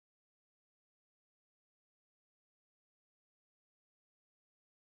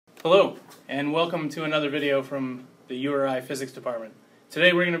Hello, and welcome to another video from the URI Physics Department.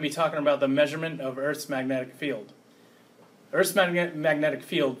 Today we're going to be talking about the measurement of Earth's magnetic field. Earth's magnetic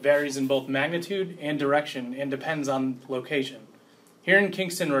field varies in both magnitude and direction and depends on location. Here in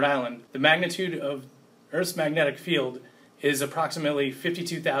Kingston, Rhode Island, the magnitude of Earth's magnetic field is approximately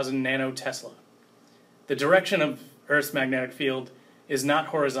 52,000 nanotesla. The direction of Earth's magnetic field is not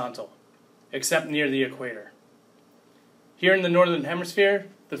horizontal, except near the equator. Here in the Northern Hemisphere,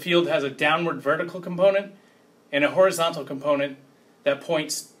 the field has a downward vertical component and a horizontal component that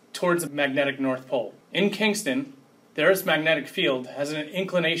points towards the magnetic North Pole. In Kingston, the Earth's magnetic field has an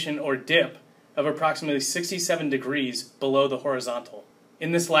inclination or dip of approximately 67 degrees below the horizontal.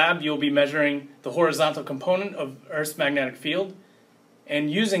 In this lab, you'll be measuring the horizontal component of Earth's magnetic field and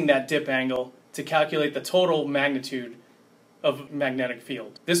using that dip angle to calculate the total magnitude of magnetic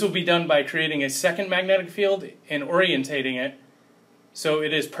field. This will be done by creating a second magnetic field and orientating it so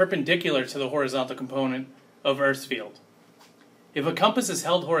it is perpendicular to the horizontal component of Earth's field. If a compass is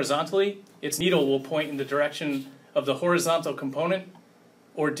held horizontally, its needle will point in the direction of the horizontal component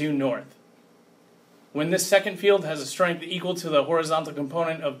or due north. When this second field has a strength equal to the horizontal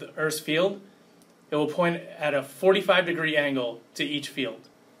component of the Earth's field, it will point at a 45-degree angle to each field.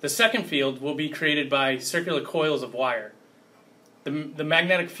 The second field will be created by circular coils of wire. The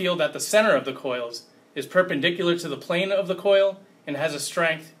magnetic field at the center of the coils is perpendicular to the plane of the coil and has a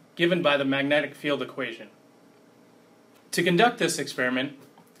strength given by the magnetic field equation. To conduct this experiment,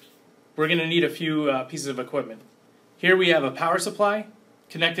 we're going to need a few pieces of equipment. Here we have a power supply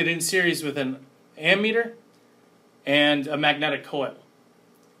connected in series with an ammeter and a magnetic coil.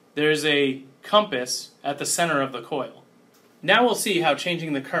 There's a compass at the center of the coil. Now we'll see how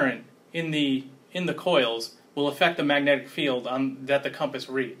changing the current in the coils will affect the magnetic field that the compass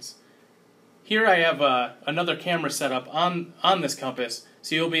reads. Here I have another camera set up on this compass,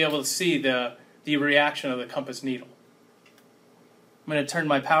 so you'll be able to see the reaction of the compass needle. I'm going to turn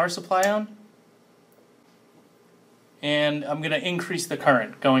my power supply on, and I'm going to increase the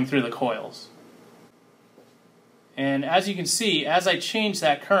current going through the coils. And as you can see, as I change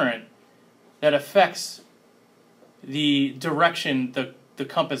that current, that affects the direction the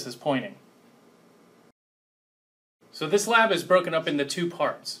compass is pointing. So this lab is broken up into two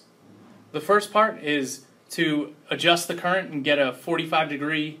parts. The first part is to adjust the current and get a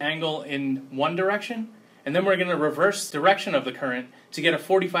 45-degree angle in one direction, and then we're going to reverse direction of the current to get a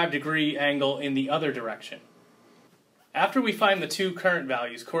 45-degree angle in the other direction. After we find the two current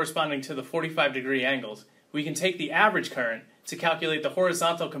values corresponding to the 45-degree angles, we can take the average current to calculate the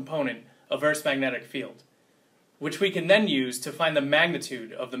horizontal component of Earth's magnetic field, which we can then use to find the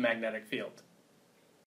magnitude of the magnetic field.